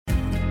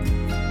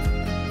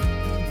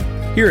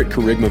Here at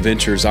Kerygma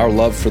Ventures, our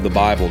love for the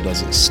Bible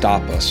doesn't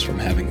stop us from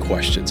having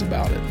questions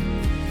about it.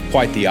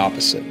 Quite the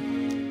opposite.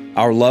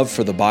 Our love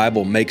for the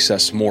Bible makes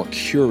us more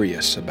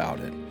curious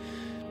about it.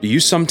 Do you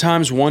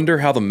sometimes wonder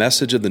how the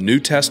message of the New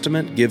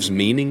Testament gives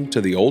meaning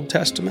to the Old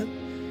Testament?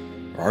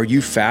 Are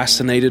you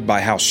fascinated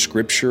by how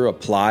Scripture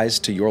applies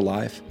to your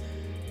life?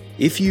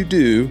 If you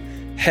do,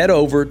 head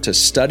over to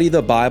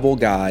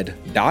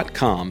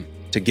studythebibleguide.com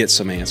to get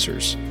some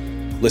answers.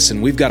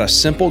 Listen, we've got a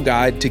simple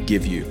guide to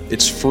give you.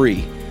 It's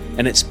free,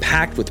 and it's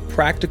packed with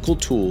practical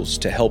tools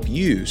to help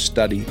you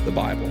study the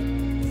Bible.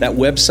 That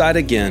website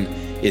again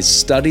is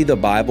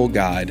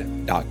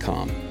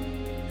studythebibleguide.com.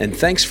 And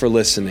thanks for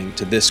listening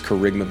to this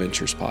Kerygma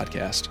Ventures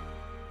podcast.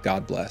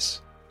 God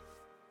bless.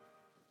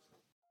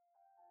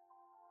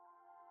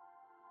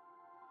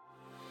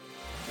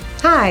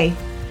 Hi,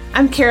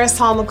 I'm Karis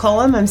Hall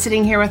McCollum. I'm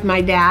sitting here with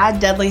my dad,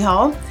 Dudley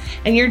Hall,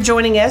 and you're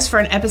joining us for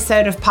an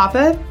episode of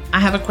Papa, I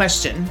Have a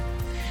Question.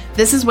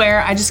 This is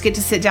where I just get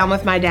to sit down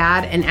with my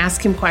dad and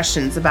ask him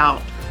questions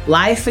about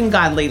life and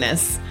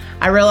godliness.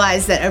 I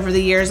realize that over the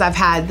years I've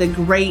had the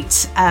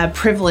great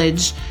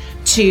privilege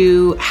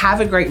to have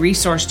a great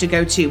resource to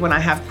go to when I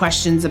have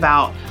questions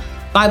about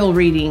Bible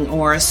reading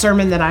or a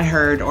sermon that I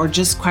heard or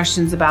just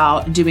questions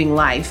about doing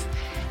life.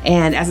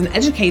 And as an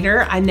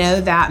educator, I know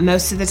that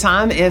most of the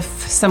time, if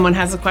someone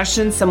has a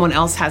question, someone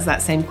else has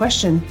that same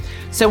question.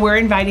 So we're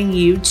inviting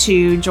you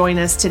to join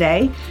us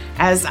today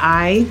as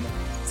I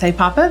say,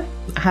 Papa,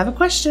 I have a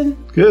question.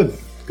 Good.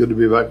 Good to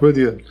be back with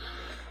you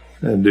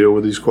and deal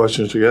with these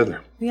questions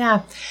together.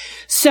 Yeah.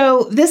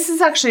 So this is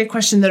actually a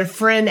question that a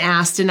friend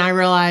asked, and I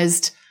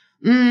realized,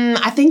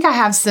 I think I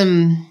have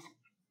some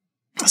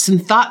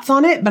thoughts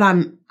on it, but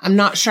I'm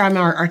not sure I'm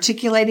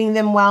articulating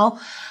them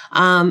well.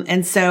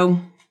 And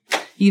so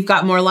you've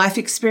got more life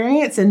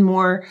experience and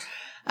more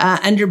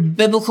under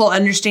biblical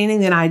understanding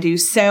than I do.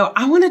 So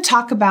I want to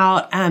talk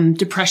about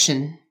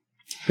depression.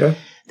 Okay.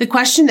 The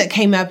question that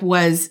came up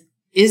was,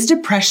 is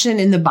depression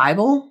in the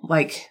Bible?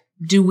 Like,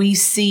 do we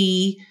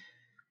see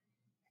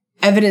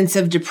evidence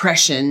of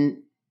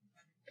depression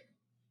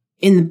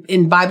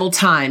in Bible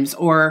times?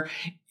 Or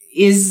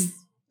is,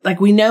 like,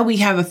 we know we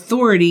have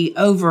authority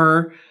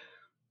over,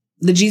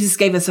 Jesus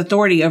gave us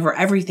authority over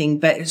everything,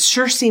 but it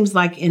sure seems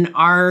like in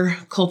our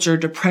culture,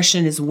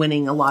 depression is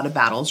winning a lot of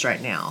battles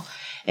right now.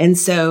 And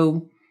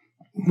so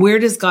where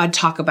does God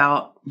talk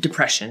about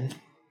depression?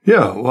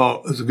 Yeah,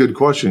 well, it's a good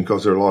question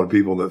because there are a lot of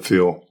people that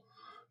feel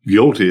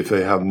guilty if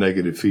they have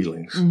negative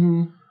feelings.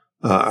 Mm-hmm.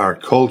 Our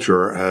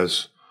culture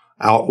has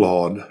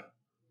outlawed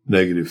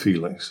negative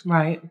feelings.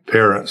 Right.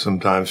 Parents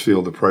sometimes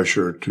feel the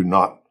pressure to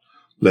not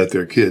let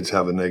their kids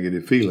have a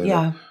negative feeling.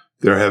 Yeah. If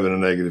they're having a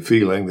negative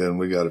feeling, then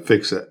we got to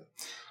fix it.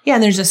 Yeah,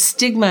 and there's a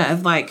stigma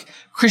of like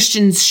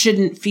Christians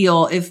shouldn't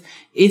feel, if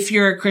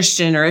you're a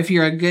Christian or if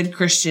you're a good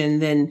Christian,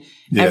 then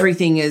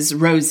everything is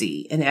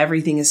rosy and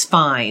everything is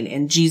fine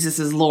and Jesus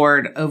is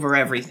Lord over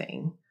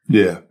everything.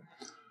 Yeah.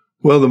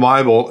 Well, the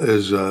Bible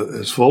is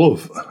full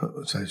of,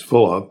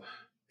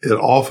 it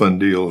often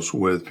deals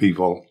with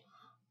people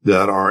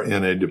that are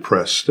in a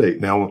depressed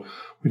state. Now, when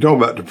we talk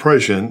about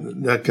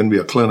depression, that can be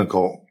a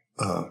clinical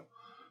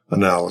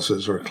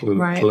analysis or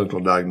clinical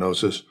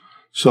diagnosis.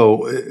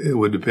 So it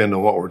would depend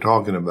on what we're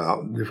talking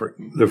about,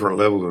 different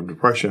levels of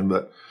depression.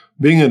 But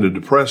being in a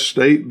depressed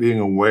state,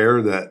 being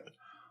aware that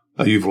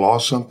you've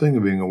lost something,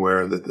 and being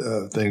aware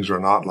that things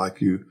are not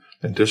like you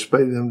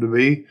anticipated them to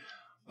be,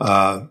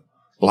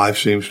 life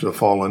seems to have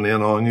fallen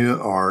in on you,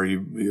 or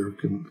you're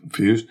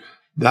confused.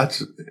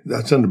 That's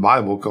in the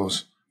Bible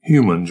because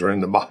humans are in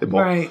the Bible.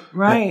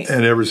 Right.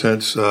 And ever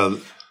since the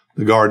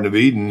Garden of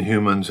Eden,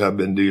 humans have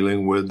been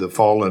dealing with the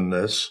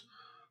fallenness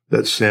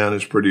that sin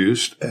has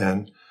produced,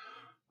 and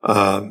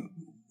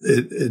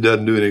it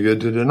doesn't do any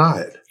good to deny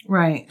it.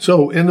 Right.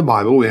 So in the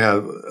Bible, we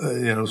have,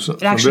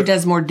 it actually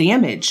does more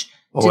damage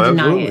to deny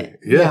absolutely.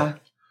 it. Yeah.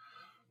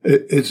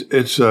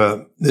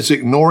 It's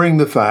ignoring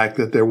the fact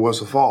that there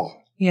was a fall.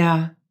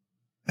 Yeah.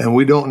 And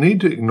we don't need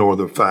to ignore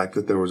the fact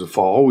that there was a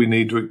fall. We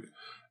need to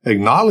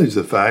acknowledge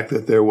the fact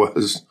that there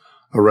was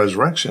a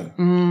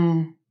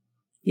resurrection.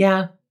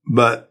 Yeah.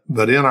 But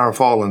in our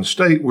fallen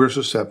state, we're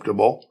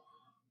susceptible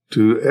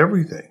to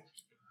everything.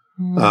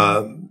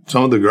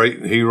 Some of the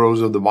great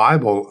heroes of the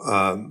Bible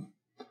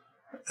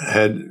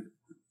had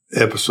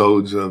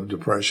episodes of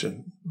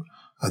depression.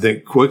 I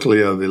think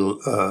quickly of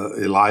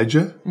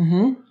Elijah.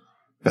 Mm-hmm.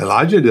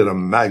 Elijah did a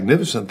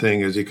magnificent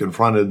thing as he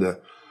confronted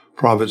the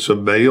prophets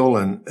of Baal,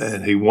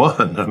 and he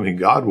won. I mean,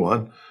 God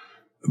won.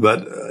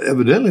 But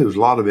evidently, there was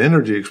a lot of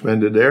energy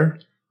expended there.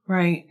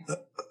 Right.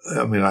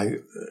 I mean,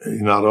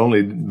 he not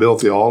only built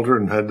the altar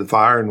and had the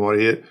fire and what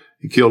he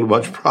killed a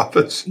bunch of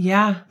prophets.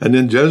 Yeah. And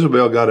then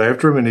Jezebel got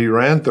after him, and he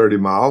ran 30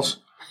 miles.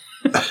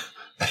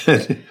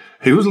 And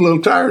he was a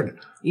little tired.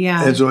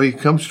 Yeah. And so he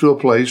comes to a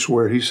place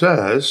where he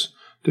says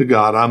to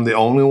God, I'm the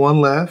only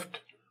one left,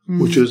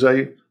 which is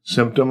a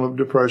symptom of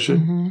depression.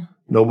 Mm-hmm.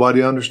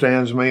 Nobody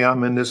understands me.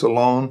 I'm in this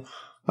alone.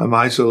 I'm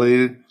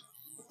isolated.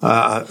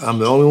 I'm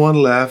the only one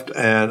left,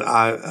 and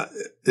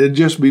it'd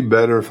just be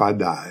better if I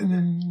died.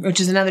 Which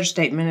is another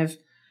statement of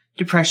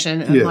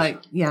depression of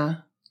Yes.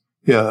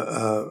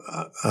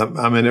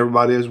 I'm in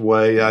everybody's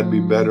way. I'd be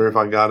better if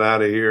I got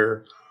out of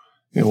here,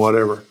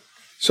 whatever.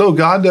 So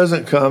God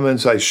doesn't come and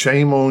say,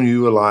 shame on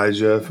you,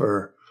 Elijah,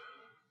 for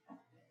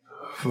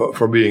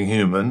being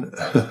human.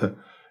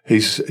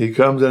 He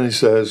comes and he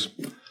says,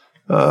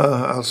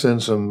 I'll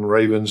send some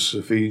ravens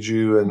to feed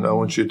you, and I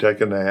want you to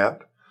take a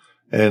nap.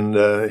 And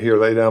here,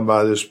 lay down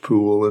by this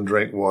pool and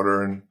drink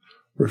water and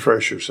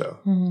refresh yourself.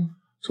 Mm-hmm.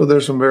 So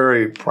there's some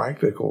very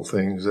practical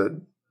things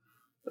that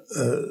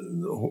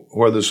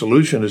where the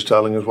solution is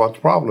telling us what the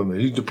problem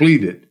is. He's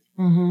depleted.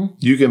 Mm-hmm.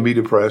 You can be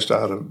depressed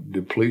out of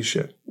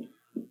depletion.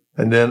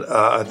 And then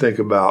I think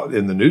about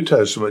in the New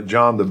Testament,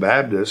 John the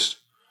Baptist,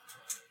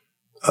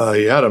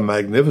 he had a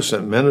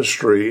magnificent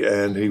ministry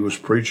and he was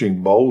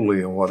preaching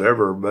boldly and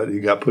whatever, but he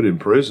got put in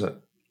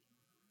prison.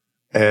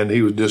 And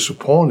he was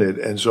disappointed.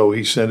 And so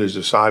he sent his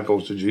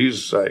disciples to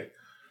Jesus to say,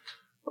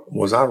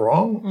 was I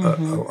wrong?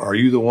 Mm-hmm. Are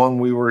you the one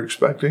we were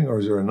expecting, or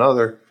is there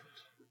another?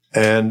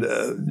 And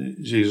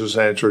Jesus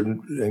answered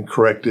and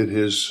corrected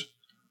his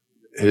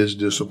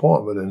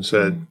disappointment and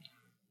said,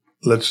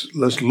 let's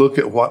look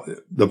at what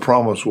the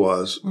promise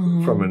was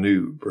from a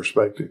new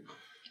perspective.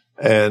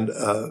 And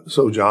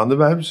so John the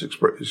Baptist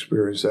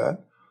experienced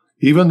that.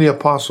 Even the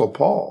Apostle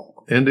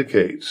Paul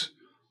indicates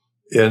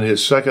in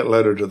his second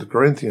letter to the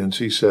Corinthians,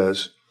 he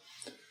says,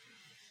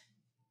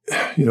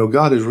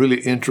 God is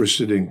really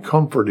interested in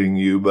comforting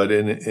you, but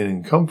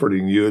in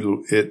comforting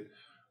you, it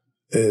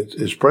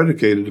is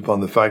predicated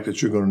upon the fact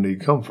that you're going to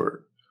need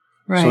comfort.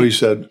 Right. So he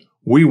said,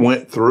 we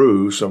went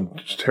through some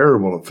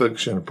terrible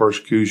affliction,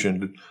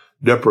 persecution,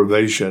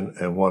 deprivation,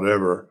 and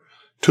whatever,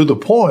 to the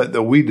point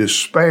that we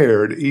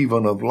despaired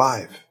even of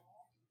life.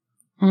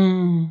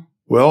 Mm.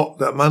 Well,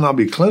 that might not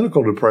be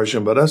clinical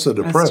depression, but that's a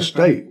depressed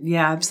state.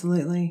 Yeah,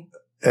 absolutely.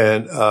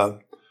 And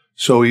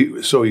so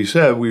he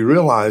said, we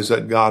realized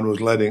that God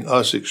was letting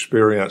us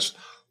experience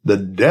the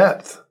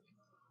depth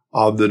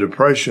of the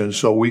depression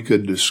so we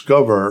could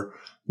discover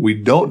we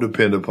don't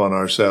depend upon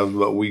ourselves,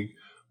 but we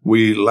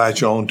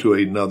latch on to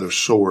another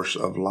source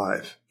of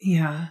life.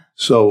 Yeah.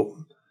 So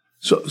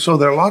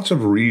there are lots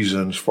of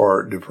reasons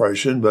for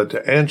depression, but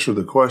to answer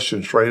the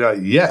question straight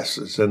out, yes,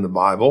 it's in the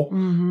Bible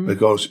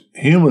because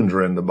humans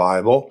are in the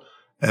Bible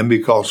and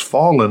because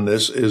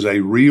fallenness is a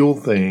real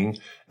thing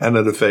and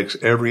it affects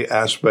every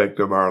aspect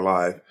of our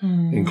life,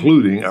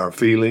 including our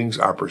feelings,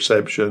 our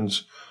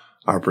perceptions,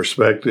 our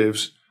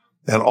perspectives,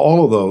 and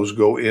all of those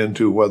go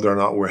into whether or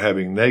not we're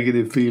having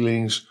negative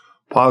feelings,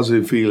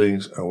 positive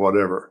feelings, or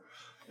whatever.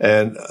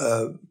 And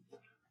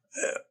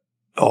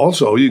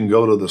also, you can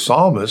go to the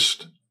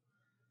psalmist,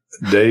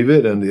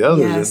 David, and the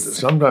others. Yes. And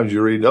sometimes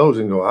you read those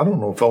and go, I don't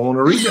know if I want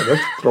to read that.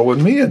 That's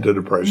throwing me into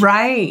depression.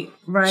 Right.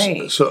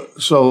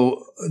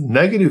 So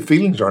negative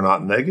feelings are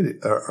not negative,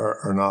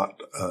 are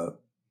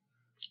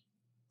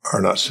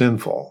not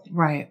sinful.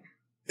 Right.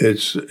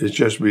 It's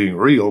just being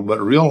real,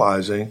 but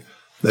realizing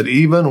that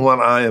even when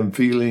I am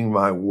feeling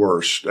my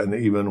worst, and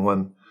even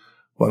when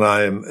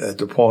I am at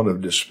the point of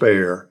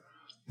despair,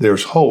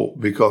 there's hope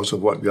because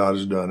of what God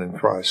has done in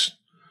Christ.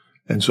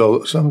 And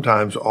so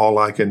sometimes all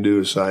I can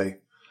do is say,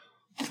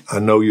 I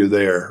know you're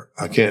there.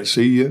 I can't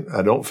see you.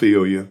 I don't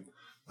feel you.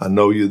 I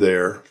know you're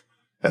there,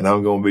 and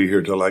I'm going to be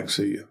here till I can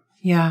see you.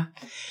 Yeah,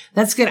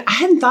 that's good. I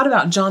hadn't thought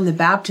about John the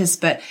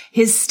Baptist, but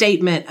his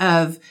statement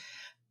of,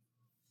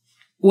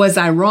 was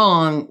I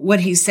wrong? What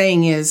he's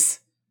saying is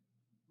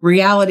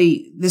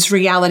this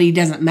reality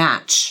doesn't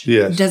match.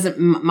 Yes.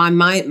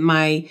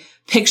 My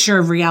picture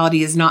of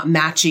reality is not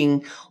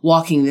matching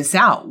walking this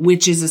out,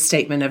 which is a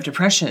statement of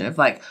depression of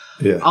like,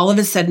 all of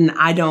a sudden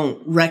I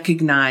don't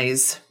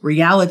recognize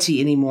reality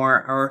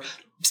anymore. Or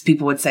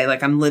people would say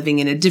like, I'm living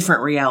in a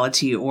different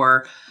reality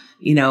or,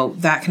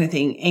 that kind of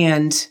thing.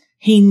 And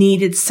he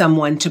needed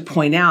someone to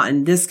point out.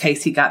 In this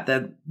case, he got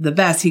the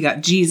best. He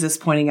got Jesus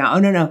pointing out, oh,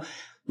 no,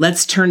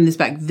 let's turn this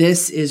back.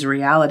 This is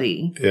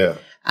reality. Yeah.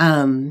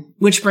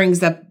 Which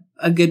brings up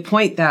a good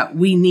point that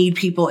we need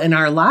people in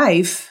our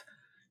life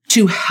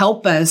to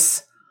help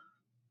us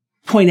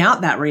point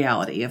out that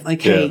reality of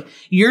like, hey,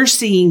 you're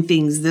seeing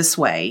things this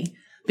way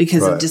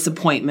because of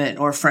disappointment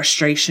or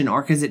frustration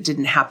or because it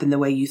didn't happen the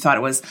way you thought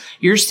it was.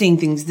 You're seeing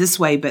things this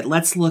way, but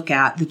let's look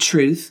at the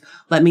truth.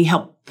 Let me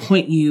help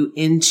point you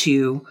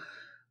to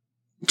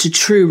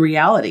true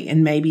reality.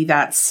 And maybe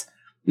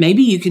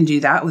you can do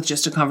that with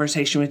just a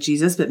conversation with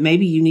Jesus, but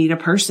maybe you need a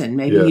person.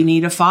 Maybe you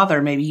need a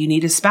father. Maybe you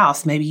need a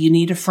spouse. Maybe you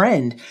need a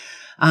friend.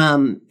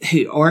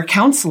 Or a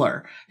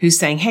counselor who's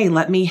saying, hey,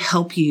 let me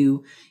help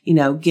you,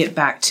 get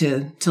back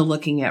to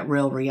looking at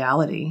real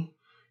reality.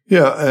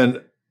 Yeah.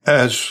 And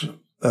as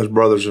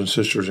brothers and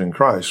sisters in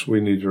Christ, we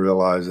need to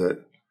realize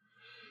that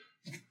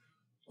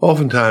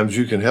oftentimes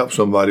you can help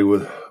somebody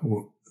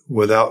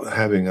without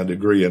having a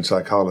degree in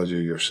psychology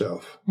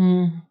yourself.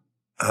 Mm.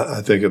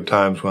 I think of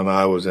times when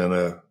I was in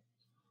a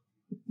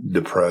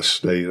depressed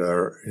state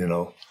or,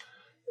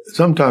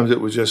 sometimes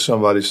it was just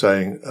somebody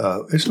saying,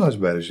 it's not as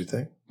bad as you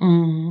think.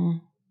 Mm-hmm.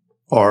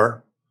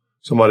 Or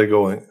somebody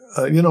going,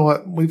 you know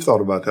what? We've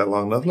thought about that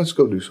long enough. Let's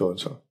go do so and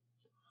so.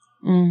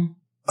 Mm.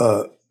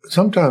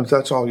 sometimes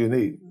that's all you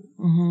need.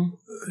 Mm-hmm.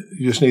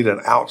 You just need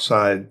an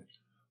outside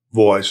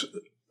voice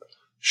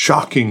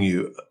shocking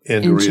you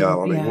into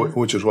reality, yeah.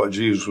 which is what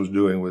Jesus was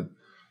doing with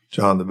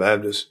John the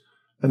Baptist.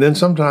 And then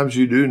sometimes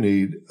you do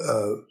need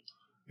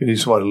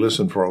somebody to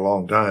listen for a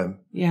long time,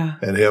 yeah,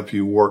 and help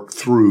you work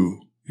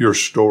through your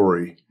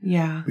story.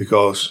 Yeah.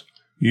 Because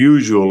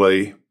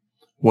usually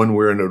when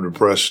we're in a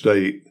depressed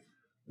state,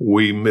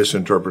 we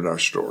misinterpret our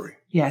story.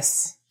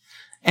 Yes.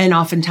 And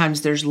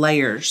oftentimes there's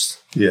layers.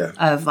 Yeah.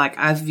 Of like,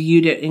 I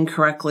viewed it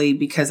incorrectly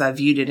because I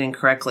viewed it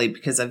incorrectly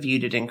because I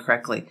viewed it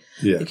incorrectly.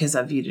 Yeah. Because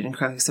I viewed it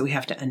incorrectly. So we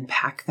have to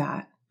unpack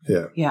that.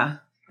 Yeah. Yeah.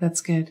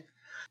 That's good.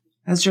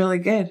 That's really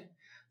good.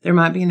 There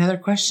might be another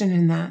question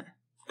in that.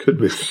 Could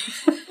be.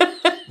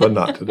 But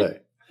not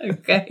today.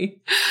 Okay.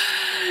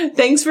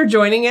 Thanks for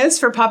joining us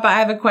for Papa, I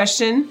Have a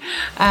Question.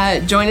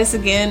 Join us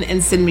again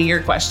and send me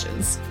your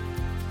questions.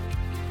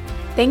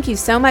 Thank you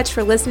so much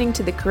for listening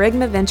to the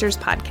Kerygma Ventures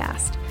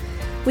podcast.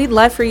 We'd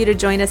love for you to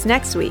join us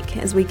next week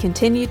as we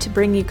continue to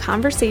bring you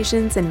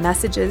conversations and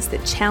messages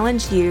that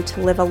challenge you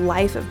to live a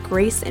life of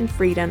grace and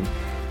freedom,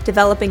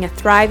 developing a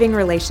thriving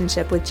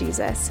relationship with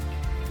Jesus.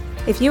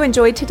 If you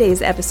enjoyed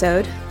today's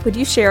episode, would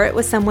you share it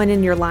with someone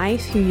in your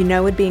life who you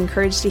know would be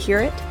encouraged to hear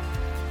it?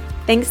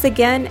 Thanks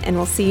again, and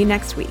we'll see you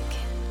next week.